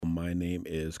My name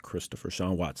is Christopher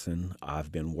Sean Watson.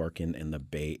 I've been working in the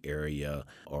Bay Area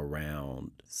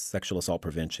around sexual assault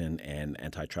prevention and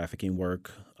anti-trafficking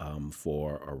work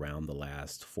for around the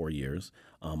last 4 years,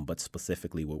 but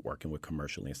specifically with working with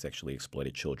commercially and sexually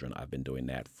exploited children. I've been doing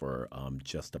that for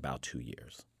just about 2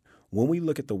 years. When we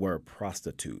look at the word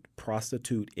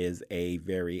prostitute is a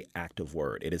very active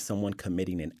word. It is someone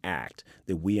committing an act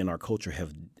that we in our culture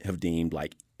have deemed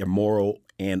like immoral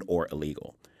and or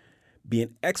illegal.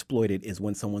 Being exploited is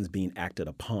when someone's being acted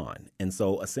upon. And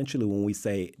so essentially when we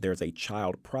say there's a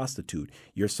child prostitute,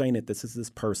 you're saying that this is this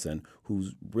person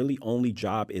whose really only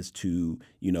job is to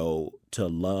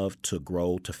love, to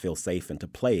grow, to feel safe, and to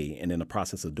play. And in the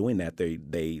process of doing that,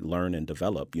 they learn and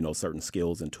develop, certain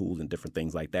skills and tools and different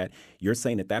things like that. You're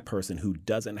saying that that person who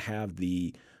doesn't have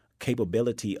the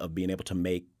capability of being able to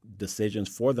make decisions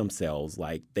for themselves,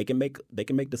 like they can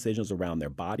make decisions around their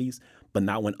bodies, but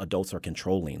not when adults are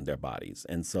controlling their bodies.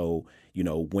 And so,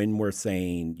 when we're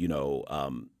saying,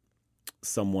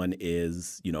 someone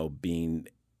is, being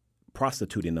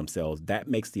prostituting themselves, that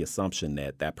makes the assumption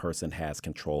that that person has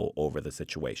control over the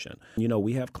situation.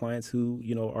 We have clients who,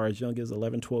 are as young as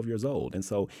 11, 12 years old. And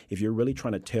so if you're really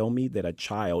trying to tell me that a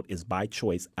child is by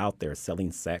choice out there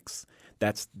selling sex,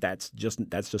 that's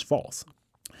just false.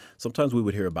 Sometimes we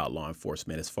would hear about law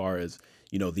enforcement as far as,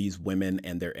 these women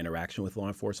and their interaction with law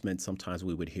enforcement. Sometimes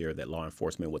we would hear that law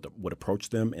enforcement would approach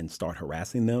them and start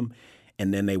harassing them.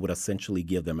 And then they would essentially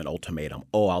give them an ultimatum.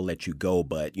 Oh, I'll let you go,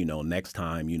 but, next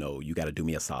time, you got to do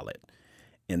me a solid.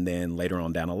 And then later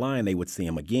on down the line, they would see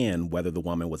him again, whether the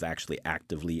woman was actually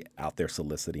actively out there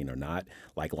soliciting or not.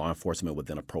 Like law enforcement would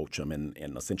then approach them and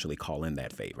essentially call in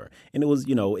that favor. And it was,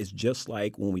 it's just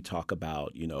like when we talk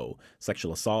about,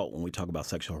 sexual assault, when we talk about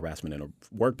sexual harassment in a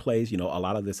workplace, a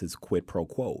lot of this is quid pro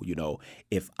quo.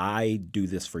 If I do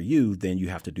this for you, then you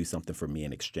have to do something for me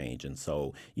in exchange. And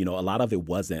so, a lot of it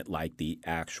wasn't like the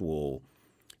actual,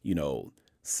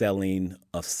 selling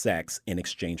of sex in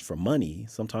exchange for money.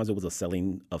 Sometimes it was a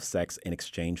selling of sex in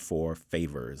exchange for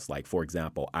favors. Like, for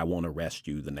example, I won't arrest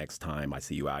you the next time I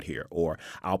see you out here, or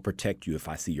I'll protect you if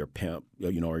I see your pimp,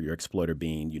 or your exploiter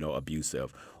being,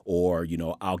 abusive, or,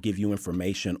 I'll give you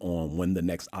information on when the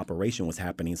next operation was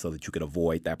happening so that you could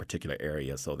avoid that particular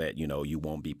area so that, you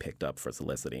won't be picked up for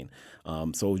soliciting.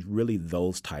 So it's really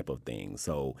those type of things.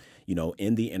 So,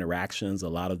 in the interactions, a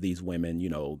lot of these women,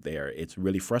 it's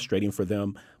really frustrating for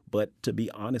them. But to be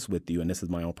honest with you, and this is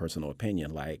my own personal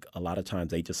opinion, like a lot of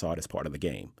times they just saw it as part of the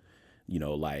game.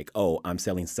 Like, oh, I'm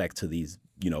selling sex to these,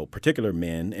 particular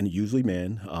men, and usually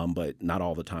men, but not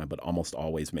all the time, but almost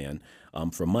always men,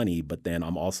 for money. But then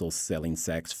I'm also selling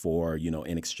sex for,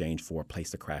 in exchange for a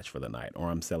place to crash for the night, or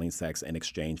I'm selling sex in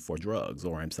exchange for drugs,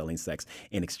 or I'm selling sex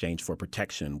in exchange for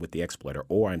protection with the exploiter,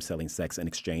 or I'm selling sex in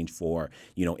exchange for,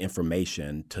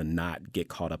 information to not get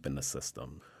caught up in the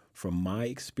system. From my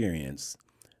experience,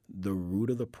 the root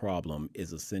of the problem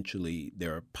is essentially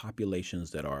there are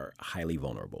populations that are highly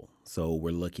vulnerable. So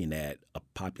we're looking at a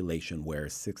population where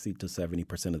 60 to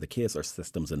 70% of the kids are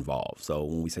systems involved. So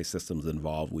when we say systems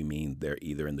involved, we mean they're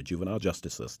either in the juvenile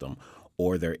justice system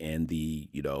or they're in the,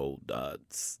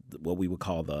 what we would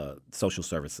call the social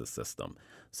services system.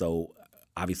 So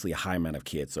obviously a high amount of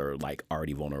kids are like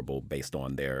already vulnerable based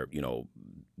on their,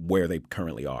 where they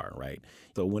currently are, right?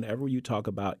 So whenever you talk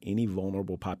about any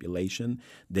vulnerable population,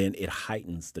 then it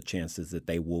heightens the chances that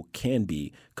they can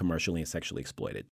be commercially and sexually exploited.